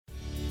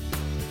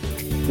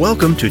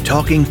Welcome to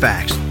Talking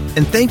Facts,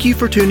 and thank you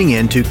for tuning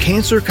in to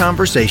Cancer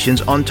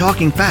Conversations on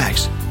Talking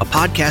Facts, a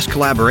podcast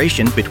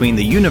collaboration between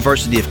the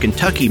University of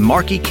Kentucky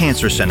Markey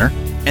Cancer Center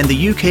and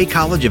the UK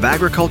College of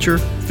Agriculture,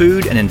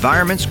 Food and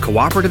Environment's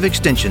Cooperative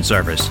Extension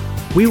Service.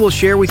 We will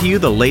share with you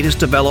the latest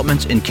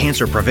developments in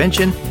cancer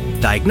prevention,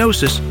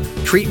 diagnosis,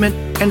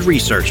 treatment, and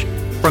research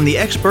from the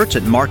experts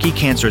at Markey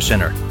Cancer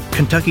Center,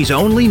 Kentucky's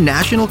only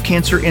National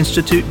Cancer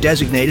Institute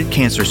designated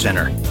cancer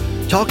center.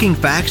 Talking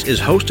Facts is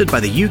hosted by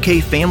the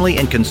UK Family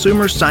and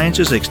Consumer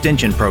Sciences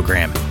Extension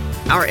Program.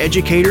 Our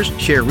educators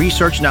share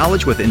research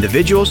knowledge with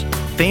individuals,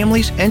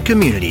 families, and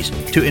communities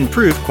to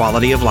improve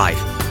quality of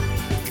life.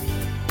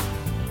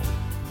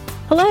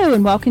 Hello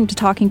and welcome to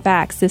Talking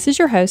Facts. This is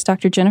your host,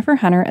 Dr. Jennifer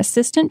Hunter,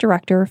 Assistant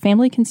Director of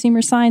Family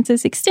Consumer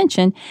Sciences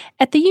Extension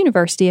at the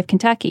University of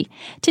Kentucky.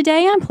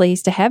 Today, I'm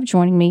pleased to have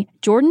joining me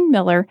Jordan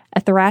Miller, a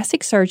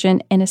thoracic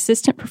surgeon and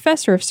Assistant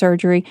Professor of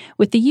Surgery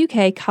with the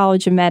UK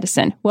College of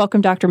Medicine.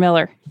 Welcome, Dr.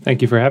 Miller.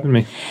 Thank you for having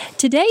me.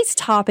 Today's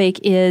topic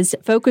is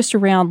focused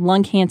around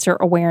lung cancer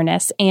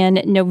awareness,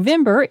 and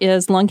November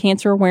is Lung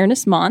Cancer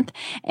Awareness Month,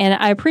 and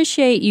I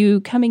appreciate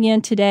you coming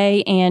in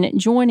today and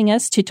joining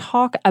us to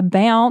talk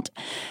about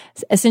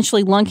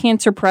essentially lung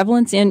cancer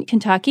prevalence in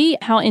Kentucky,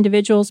 how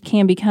individuals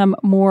can become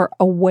more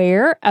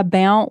aware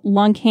about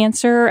lung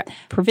cancer,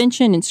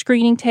 prevention and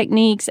screening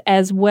techniques,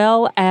 as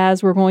well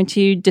as we're going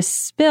to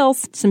dispel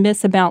some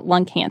myths about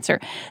lung cancer.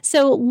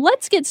 So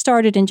let's get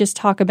started and just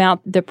talk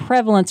about the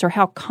prevalence or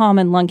how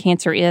common lung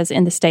cancer is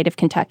in the state of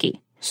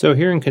Kentucky. So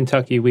here in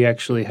Kentucky, we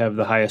actually have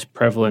the highest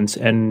prevalence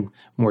and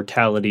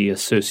mortality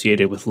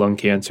associated with lung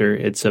cancer.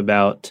 It's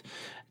about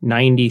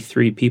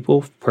 93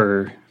 people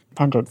per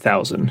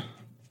 100,000.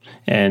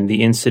 And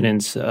the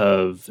incidence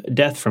of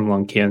death from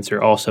lung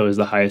cancer also is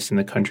the highest in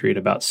the country at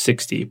about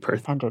 60 per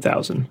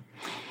 100,000.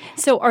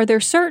 So are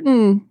there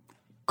certain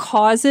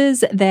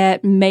causes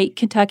that make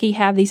Kentucky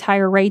have these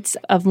higher rates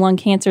of lung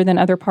cancer than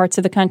other parts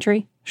of the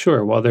country?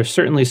 Sure. While there's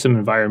certainly some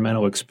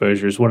environmental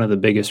exposures, one of the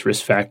biggest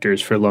risk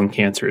factors for lung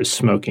cancer is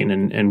smoking,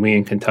 and we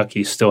in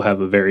Kentucky still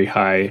have a very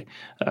high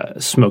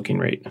smoking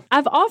rate.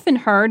 I've often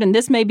heard, and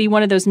this may be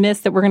one of those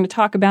myths that we're going to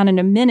talk about in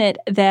a minute,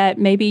 that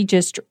maybe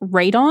just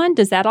radon,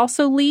 does that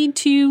also lead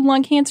to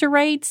lung cancer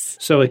rates?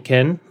 So it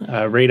can.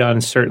 Radon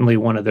is certainly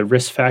one of the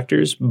risk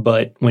factors,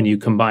 but when you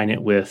combine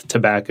it with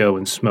tobacco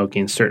and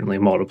smoking, certainly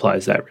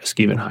multiplies that risk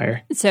even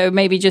higher. So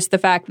maybe just the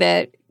fact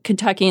that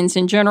Kentuckians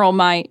in general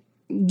might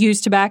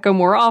use tobacco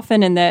more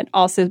often, and that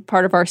also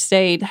part of our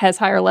state has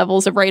higher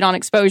levels of radon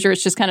exposure.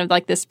 It's just kind of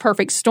like this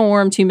perfect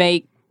storm to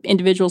make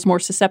individuals more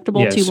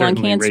susceptible to lung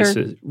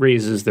cancer.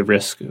 Raises the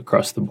risk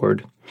across the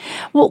board.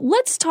 Well,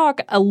 let's talk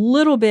a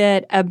little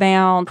bit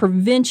about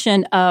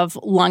prevention of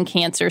lung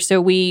cancer. So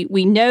we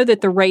know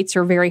that the rates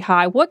are very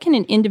high. What can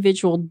an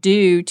individual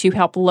do to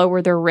help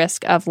lower their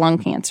risk of lung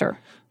cancer?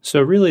 So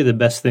really the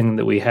best thing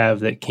that we have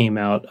that came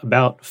out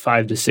about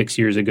 5 to 6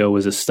 years ago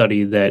was a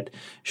study that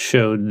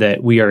showed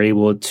that we are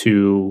able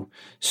to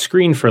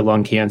screen for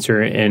lung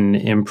cancer and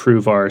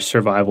improve our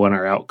survival and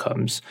our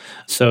outcomes.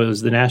 So it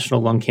was the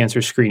National Lung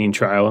Cancer Screening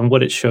Trial, and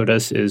what it showed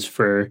us is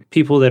for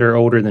people that are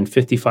older than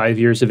 55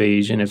 years of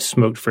age and have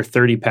smoked for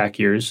 30 pack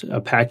years, a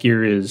pack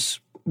year is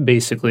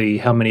basically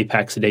how many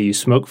packs a day you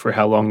smoke for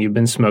how long you've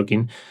been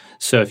smoking.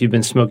 So if you've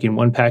been smoking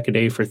 1 pack a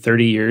day for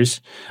 30 years,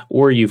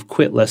 or you've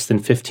quit less than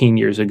 15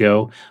 years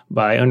ago,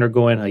 by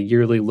undergoing a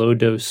yearly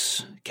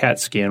low-dose CAT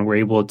scan, we're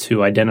able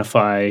to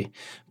identify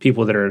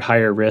people that are at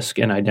higher risk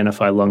and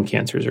identify lung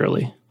cancers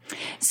early.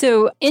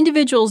 So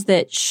individuals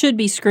that should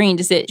be screened,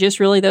 is it just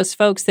really those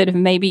folks that have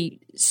maybe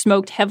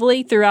smoked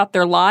heavily throughout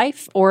their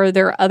life, or are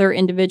there other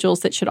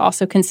individuals that should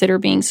also consider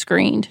being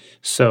screened?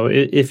 So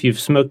if you've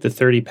smoked the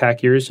 30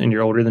 pack years and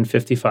you're older than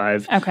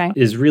 55,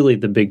 is really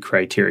the big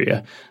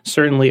criteria.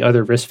 Certainly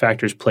other risk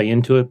factors play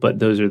into it, but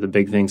those are the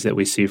big things that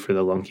we see for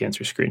the lung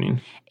cancer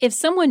screening. If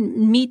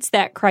someone meets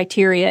that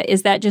criteria,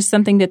 is that just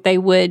something that they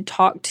would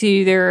talk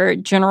to their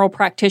general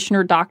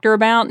practitioner doctor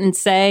about and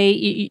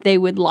say they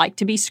would like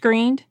to be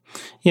screened?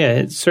 Yeah,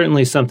 it's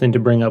certainly something to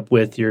bring up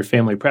with your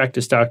family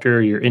practice doctor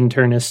or your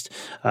internist,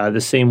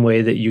 the same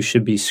way that you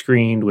should be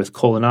screened with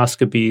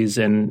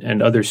colonoscopies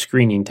and other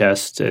screening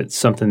tests. It's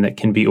something that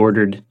can be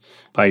ordered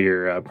by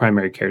your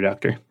primary care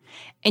doctor.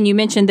 And you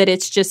mentioned that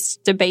it's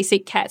just a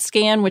basic CAT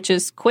scan, which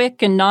is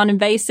quick and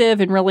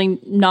non-invasive and really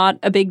not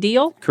a big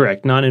deal?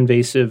 Correct.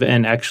 Non-invasive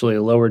and actually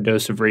a lower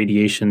dose of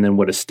radiation than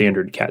what a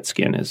standard CAT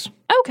scan is.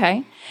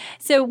 Okay.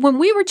 So when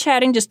we were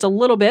chatting just a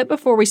little bit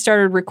before we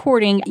started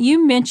recording,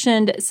 you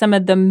mentioned some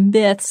of the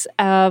myths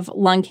of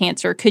lung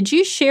cancer. Could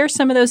you share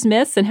some of those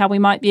myths and how we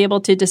might be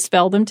able to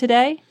dispel them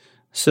today?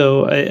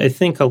 So I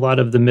think a lot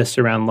of the myths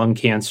around lung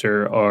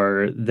cancer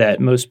are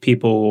that most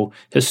people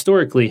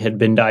historically had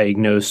been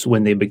diagnosed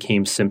when they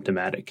became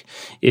symptomatic.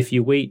 If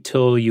you wait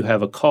till you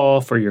have a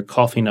cough or you're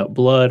coughing up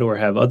blood or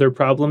have other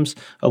problems,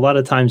 a lot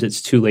of times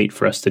it's too late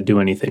for us to do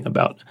anything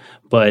about.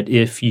 But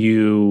if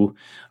you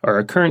are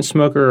a current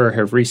smoker or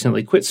have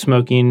recently quit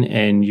smoking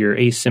and you're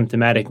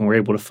asymptomatic and we're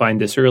able to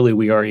find this early,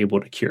 we are able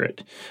to cure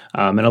it.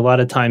 And a lot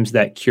of times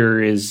that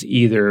cure is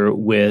either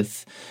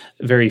with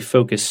very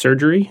focused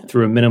surgery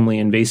through a minimally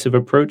invasive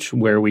approach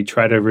where we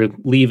try to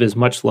relieve as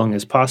much lung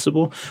as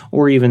possible,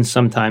 or even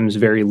sometimes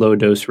very low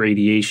dose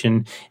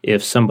radiation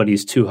if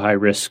somebody's too high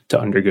risk to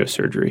undergo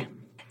surgery.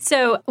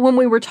 So when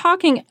we were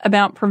talking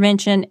about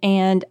prevention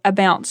and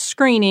about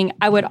screening,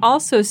 I would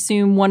also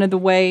assume one of the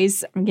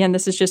ways, again,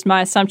 this is just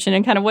my assumption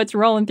and kind of what's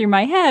rolling through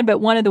my head, but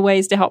one of the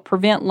ways to help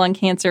prevent lung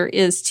cancer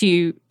is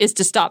to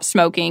stop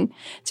smoking,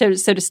 so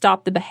to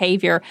stop the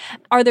behavior.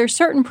 Are there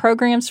certain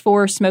programs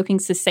for smoking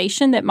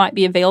cessation that might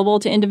be available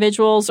to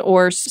individuals,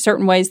 or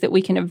certain ways that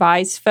we can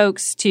advise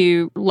folks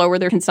to lower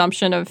their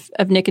consumption of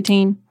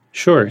nicotine?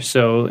 Sure.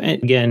 So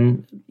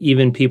again,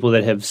 even people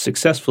that have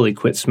successfully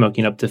quit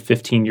smoking up to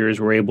 15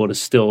 years, we're able to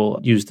still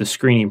use the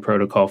screening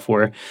protocol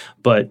for.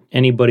 But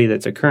anybody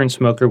that's a current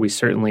smoker, we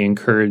certainly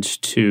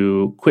encourage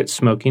to quit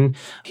smoking.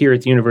 Here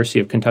at the University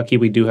of Kentucky,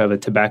 we do have a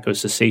tobacco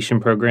cessation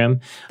program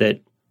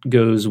that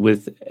goes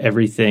with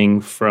everything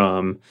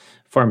from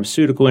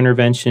pharmaceutical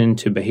intervention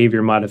to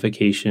behavior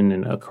modification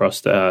and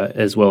across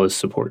as well as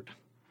support.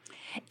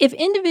 If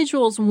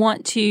individuals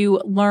want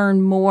to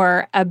learn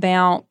more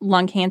about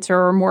lung cancer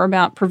or more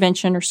about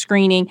prevention or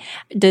screening,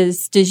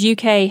 does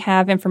UK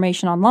have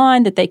information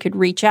online that they could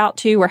reach out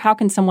to, or how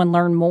can someone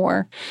learn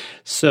more?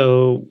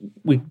 So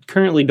we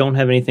currently don't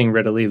have anything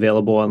readily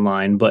available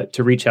online, but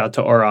to reach out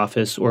to our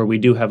office, or we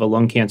do have a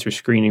lung cancer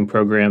screening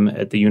program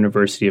at the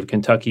University of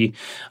Kentucky,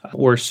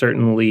 or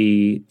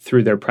certainly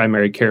through their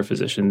primary care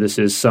physician. This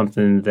is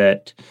something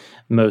that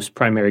most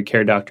primary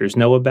care doctors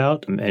know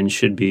about and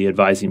should be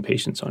advising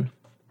patients on.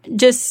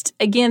 Just,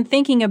 again,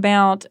 thinking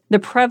about the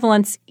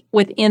prevalence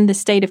within the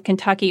state of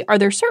Kentucky, are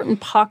there certain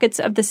pockets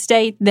of the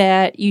state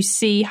that you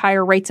see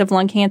higher rates of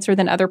lung cancer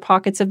than other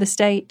pockets of the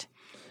state?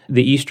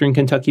 The eastern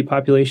Kentucky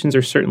populations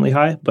are certainly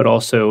high, but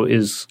also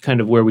is kind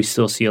of where we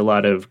still see a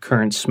lot of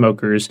current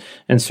smokers.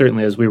 And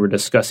certainly, as we were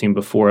discussing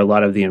before, a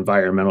lot of the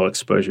environmental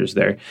exposures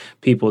there.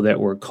 People that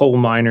were coal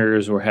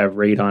miners or have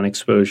radon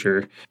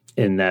exposure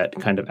in that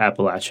kind of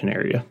Appalachian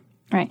area.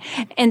 Right.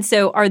 And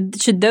so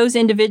should those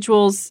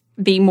individuals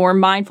be more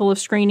mindful of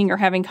screening or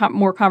having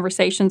more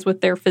conversations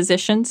with their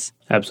physicians?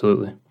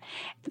 Absolutely.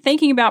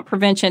 Thinking about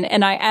prevention,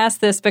 and I ask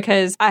this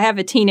because I have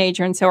a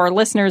teenager, and so our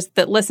listeners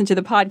that listen to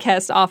the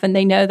podcast often,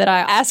 they know that I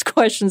ask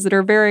questions that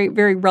are very,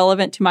 very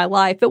relevant to my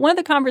life. But one of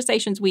the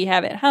conversations we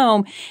have at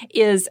home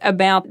is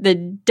about the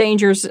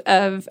dangers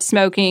of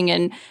smoking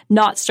and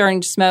not starting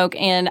to smoke.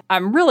 And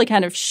I'm really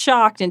kind of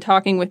shocked in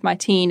talking with my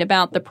teen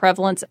about the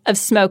prevalence of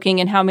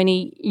smoking and how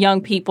many young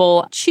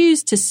people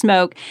choose to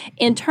smoke.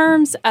 In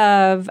terms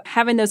of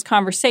having those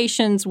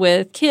conversations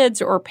with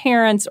kids or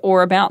parents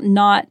or about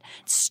not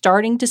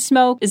starting to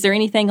smoke, is there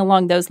anything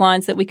along those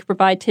lines that we could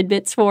provide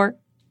tidbits for?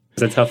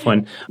 It's a tough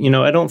one.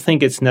 I don't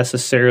think it's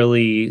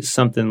necessarily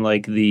something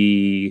like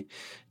the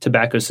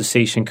tobacco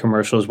cessation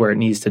commercials where it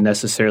needs to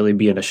necessarily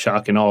be in a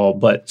shock and awe,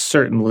 but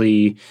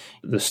certainly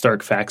the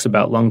stark facts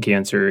about lung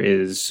cancer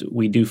is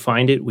we do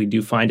find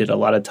it a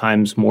lot of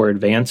times more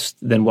advanced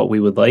than what we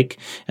would like,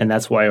 and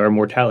that's why our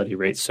mortality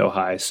rate's so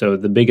high. So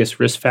the biggest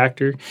risk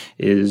factor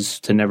is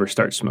to never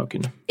start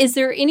smoking. Is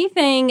there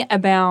anything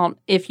about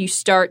if you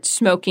start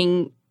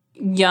smoking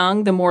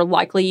young, the more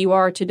likely you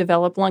are to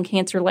develop lung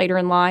cancer later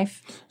in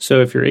life?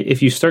 So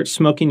if you start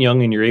smoking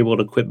young and you're able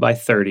to quit by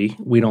 30,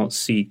 we don't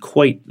see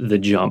quite the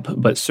jump,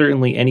 but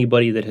certainly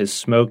anybody that has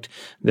smoked,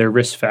 their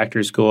risk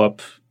factors go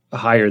up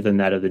higher than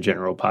that of the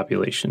general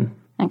population.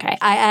 Okay.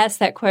 I asked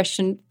that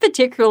question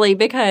particularly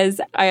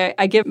because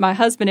I give my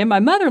husband and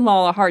my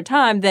mother-in-law a hard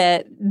time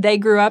that they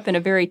grew up in a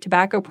very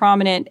tobacco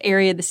prominent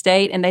area of the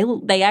state, and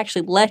they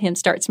actually let him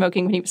start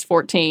smoking when he was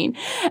 14.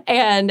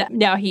 And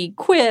now he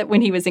quit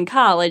when he was in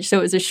college, so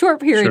it was a short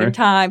period of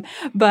time.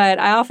 But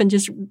I often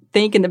just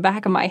think in the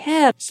back of my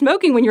head,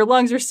 smoking when your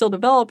lungs are still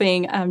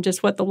developing,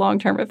 just what the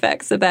long-term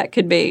effects of that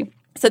could be.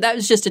 So that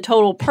was just a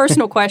total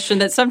personal question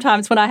that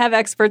sometimes when I have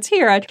experts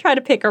here, I try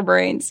to pick our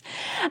brains.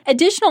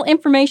 Additional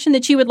information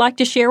that you would like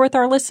to share with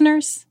our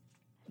listeners?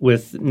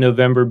 With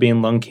November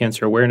being Lung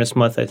Cancer Awareness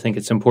Month, I think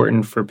it's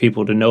important for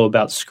people to know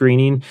about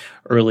screening,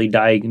 early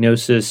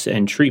diagnosis,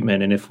 and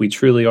treatment. And if we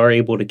truly are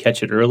able to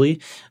catch it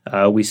early,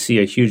 we see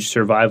a huge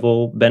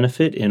survival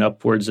benefit in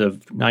upwards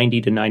of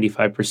 90 to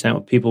 95%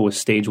 of people with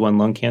stage 1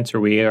 lung cancer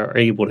we are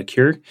able to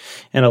cure.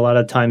 And a lot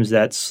of times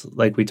that's,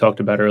 like we talked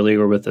about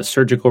earlier, with a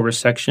surgical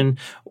resection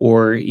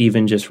or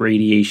even just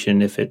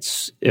radiation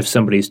if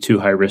somebody's too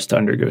high risk to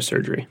undergo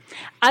surgery.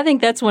 I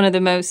think that's one of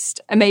the most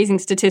amazing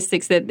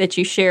statistics that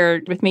you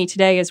shared with me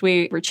today as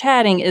we were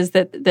chatting, is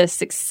that the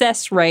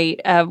success rate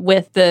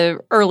with the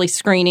early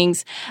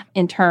screenings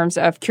in terms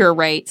of cure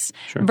rates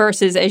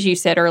versus, as you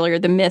said earlier,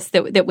 the myths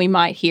that we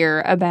might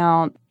hear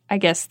about, I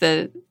guess,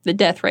 the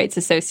death rates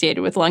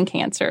associated with lung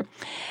cancer.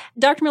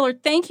 Dr. Miller,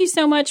 thank you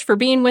so much for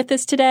being with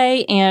us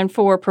today and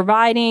for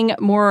providing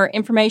more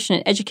information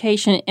and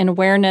education and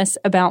awareness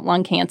about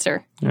lung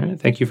cancer. All right.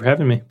 Thank you for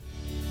having me.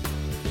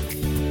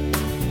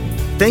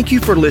 Thank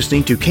you for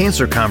listening to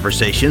Cancer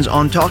Conversations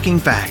on Talking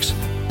Facts.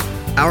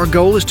 Our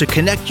goal is to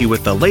connect you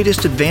with the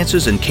latest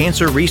advances in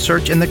cancer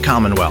research in the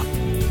Commonwealth.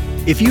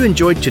 If you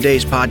enjoyed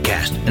today's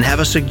podcast and have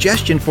a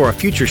suggestion for a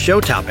future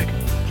show topic,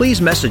 please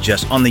message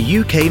us on the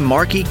UK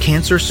Markey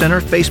Cancer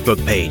Centre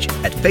Facebook page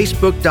at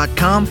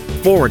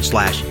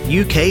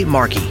facebook.com/UK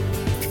Markey,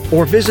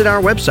 or visit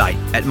our website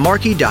at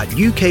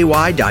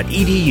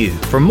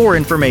markey.uky.edu for more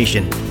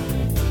information.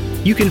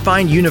 You can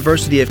find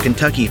University of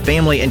Kentucky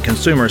Family and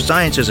Consumer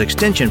Sciences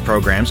Extension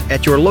programs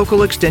at your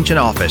local Extension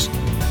office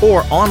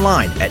or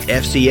online at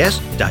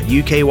fcs.uky.edu.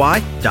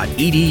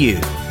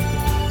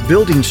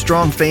 Building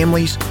strong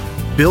families,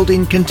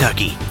 building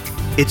Kentucky.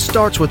 It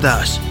starts with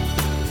us.